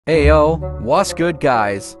Ayo, what's good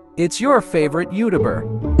guys? It's your favorite YouTuber.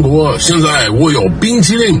 我有冰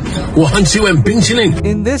淇淋，我很喜欢冰淇淋。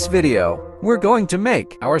 In this video, we're going to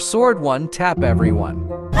make our sword one tap everyone.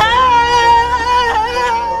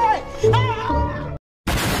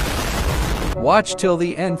 Watch till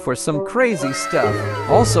the end for some crazy stuff.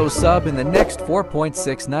 Also sub in the next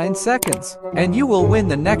 4.69 seconds, and you will win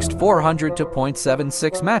the next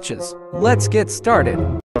 400.76 matches. Let's get started.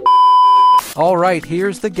 Alright,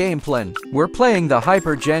 here's the game plan. We're playing the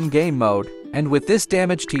Hyper-Gen game mode, and with this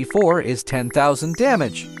damage T4 is 10,000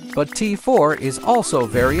 damage. But T4 is also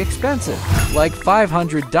very expensive, like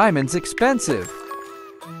 500 diamonds expensive.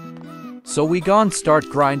 So we gon' start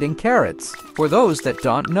grinding carrots. For those that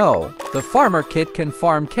don't know, the farmer kit can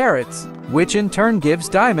farm carrots, which in turn gives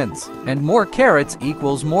diamonds, and more carrots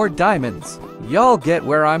equals more diamonds. Y'all get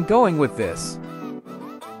where I'm going with this.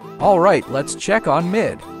 Alright, let's check on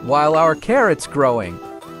mid, while our carrot's growing.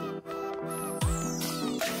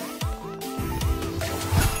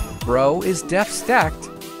 Bro is def stacked.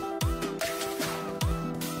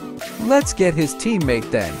 Let's get his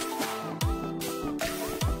teammate then.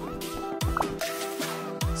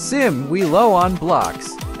 Sim, we low on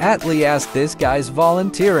blocks. Atlee asked this guy's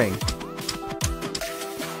volunteering.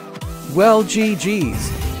 Well,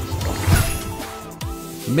 GG's.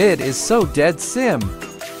 Mid is so dead Sim.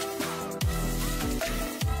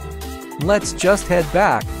 Let's just head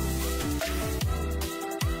back.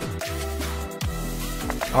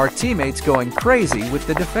 Our teammate's going crazy with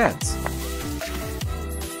the defense.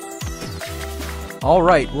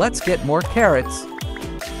 Alright, let's get more carrots.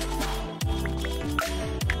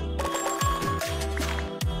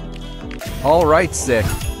 Alright, sick.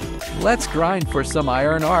 Let's grind for some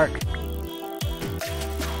iron arc.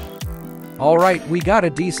 Alright, we got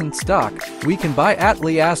a decent stock. We can buy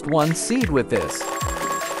Atlee asked one seed with this.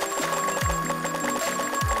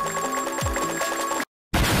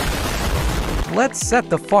 Let's set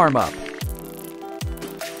the farm up.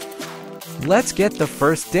 Let's get the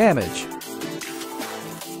first damage.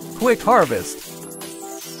 Quick harvest.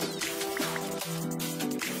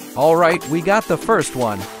 Alright, we got the first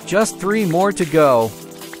one. Just 3 more to go.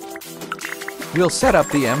 We'll set up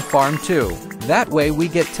the M farm too. That way we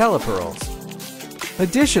get telepearls.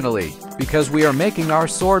 Additionally, because we are making our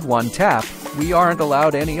sword one tap, we aren't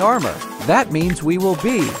allowed any armor. That means we will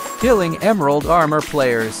be killing emerald armor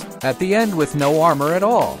players at the end with no armor at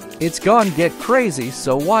all. It's gonna get crazy,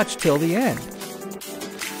 so watch till the end.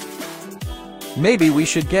 Maybe we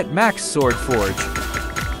should get max sword forge.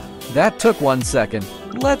 That took 1 second.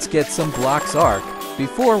 Let's get some blocks arc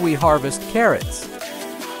before we harvest carrots.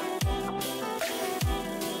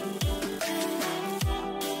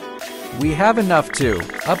 We have enough to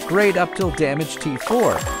upgrade up till damage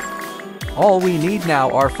T4. All we need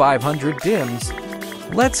now are 500 dims.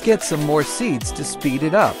 Let's get some more seeds to speed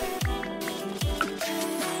it up.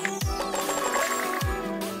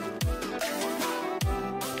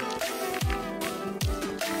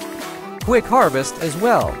 Quick harvest as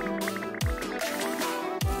well.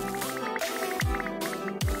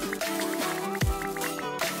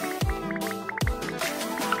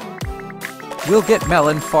 We'll get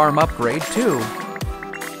melon farm upgrade too.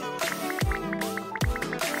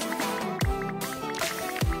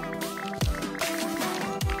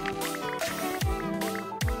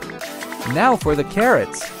 Now for the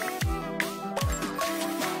carrots.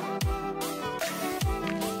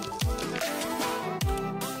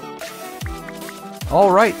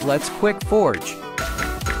 Alright, let's quick forge.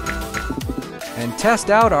 And test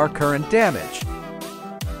out our current damage.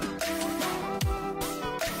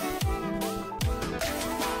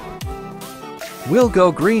 We'll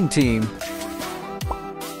go green team.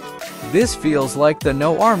 This feels like the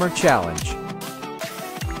no armor challenge.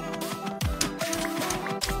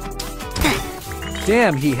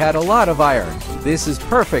 Damn, he had a lot of iron. This is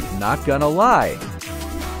perfect, not gonna lie.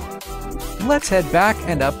 Let's head back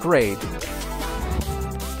and upgrade.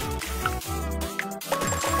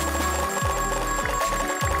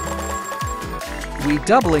 We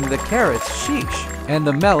doubling the carrots, sheesh, and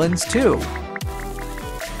the melons too.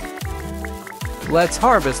 Let's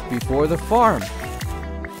harvest before the farm.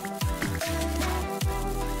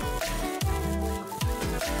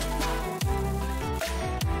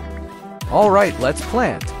 Alright, let's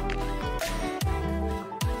plant.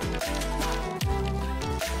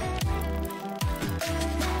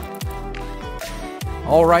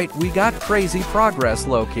 Alright, we got crazy progress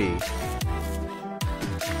low-key.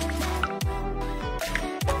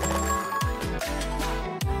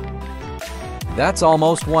 That's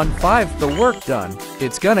almost 1/5 the work done.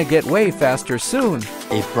 It's gonna get way faster soon.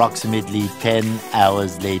 Approximately 10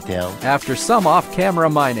 hours later. After some off-camera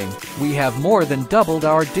mining, we have more than doubled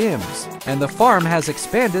our dims, and the farm has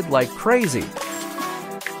expanded like crazy.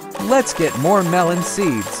 Let's get more melon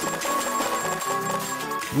seeds.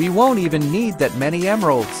 We won't even need that many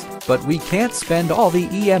emeralds, but we can't spend all the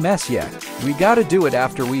EMS yet. We gotta do it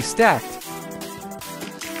after we stacked.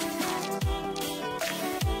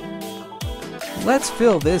 Let's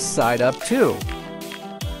fill this side up too.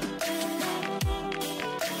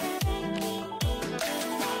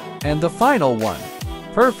 And the final one.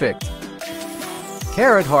 Perfect.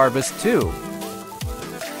 Carrot harvest too.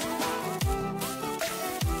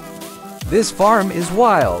 This farm is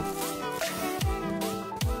wild.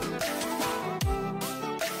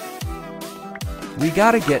 We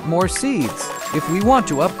gotta get more seeds if we want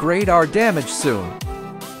to upgrade our damage soon.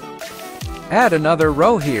 Add another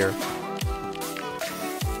row here.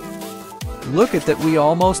 Look at that, we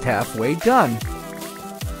almost halfway done.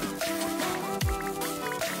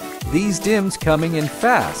 These dims coming in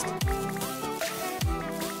fast.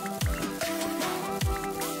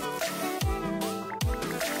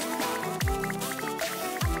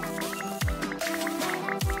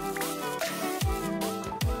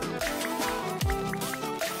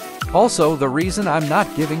 Also, the reason I'm not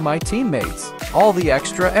giving my teammates all the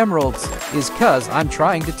extra emeralds is cause I'm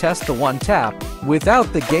trying to test the one tap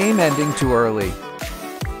without the game ending too early.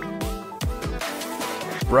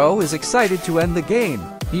 Bro is excited to end the game.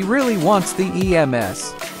 He really wants the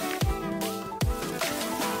EMS.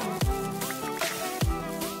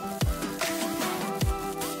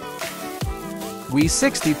 We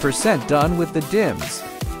 60% done with the dims.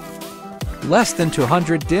 Less than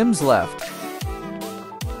 200 dims left.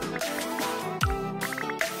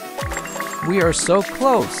 We are so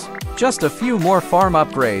close. Just a few more farm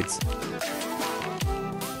upgrades.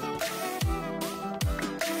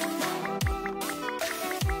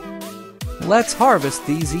 Let's harvest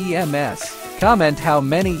these EMS. Comment how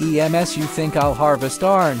many EMS you think I'll harvest,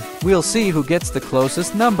 Arn. We'll see who gets the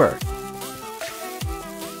closest number.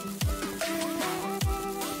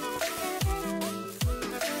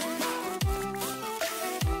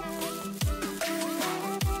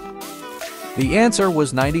 The answer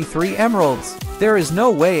was 93 emeralds. There is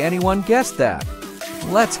no way anyone guessed that.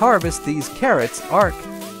 Let's harvest these carrots, Ark.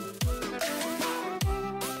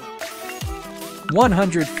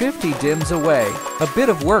 150 dims away, a bit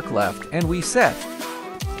of work left, and we set.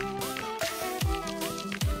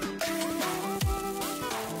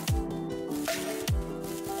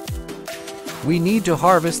 We need to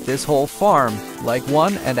harvest this whole farm, like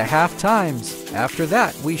 1.5 times. After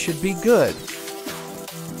that, we should be good.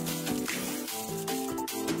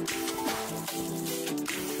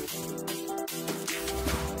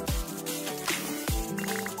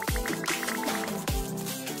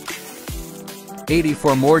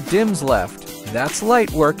 $84 more dims left. That's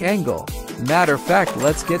light work angle. Matter of fact,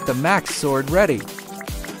 let's get the max sword ready.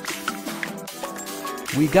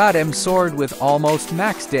 We got M sword with almost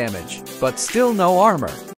max damage, but still no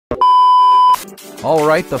armor.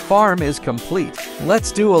 Alright, the farm is complete.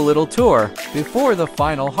 Let's do a little tour before the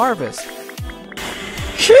final harvest.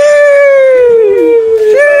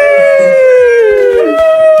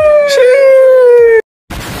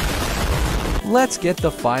 Let's get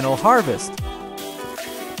the final harvest.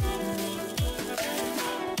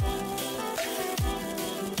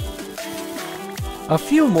 A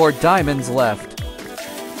few more diamonds left.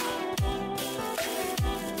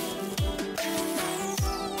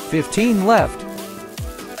 15 left.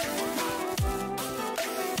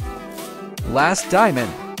 Last diamond.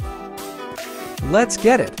 Let's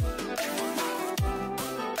get it.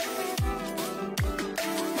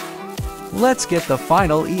 Let's get the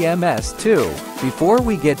final EMS too, before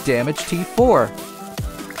we get damage T4.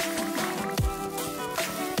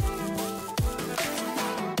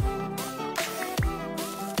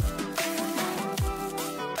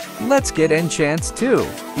 Let's get enchants too,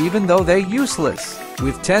 even though they're useless,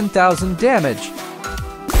 with 10,000 damage.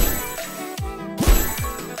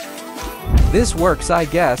 This works, I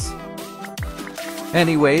guess.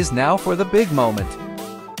 Anyways, now for the big moment.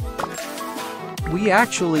 We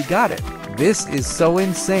actually got it. This is so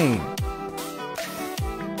insane.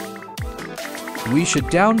 We should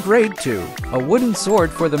downgrade to a wooden sword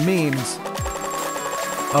for the memes.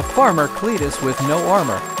 A farmer Cletus with no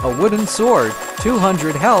armor, a wooden sword,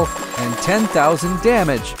 200 health, and 10,000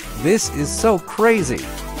 damage. This is so crazy.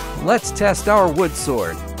 Let's test our wood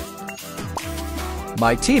sword.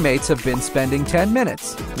 My teammates have been spending 10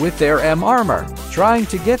 minutes with their M armor trying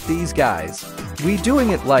to get these guys. We doing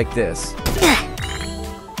it like this.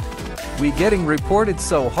 We getting reported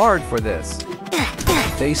so hard for this.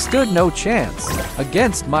 They stood no chance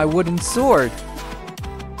against my wooden sword.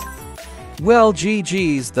 Well,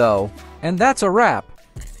 GG's though. And that's a wrap.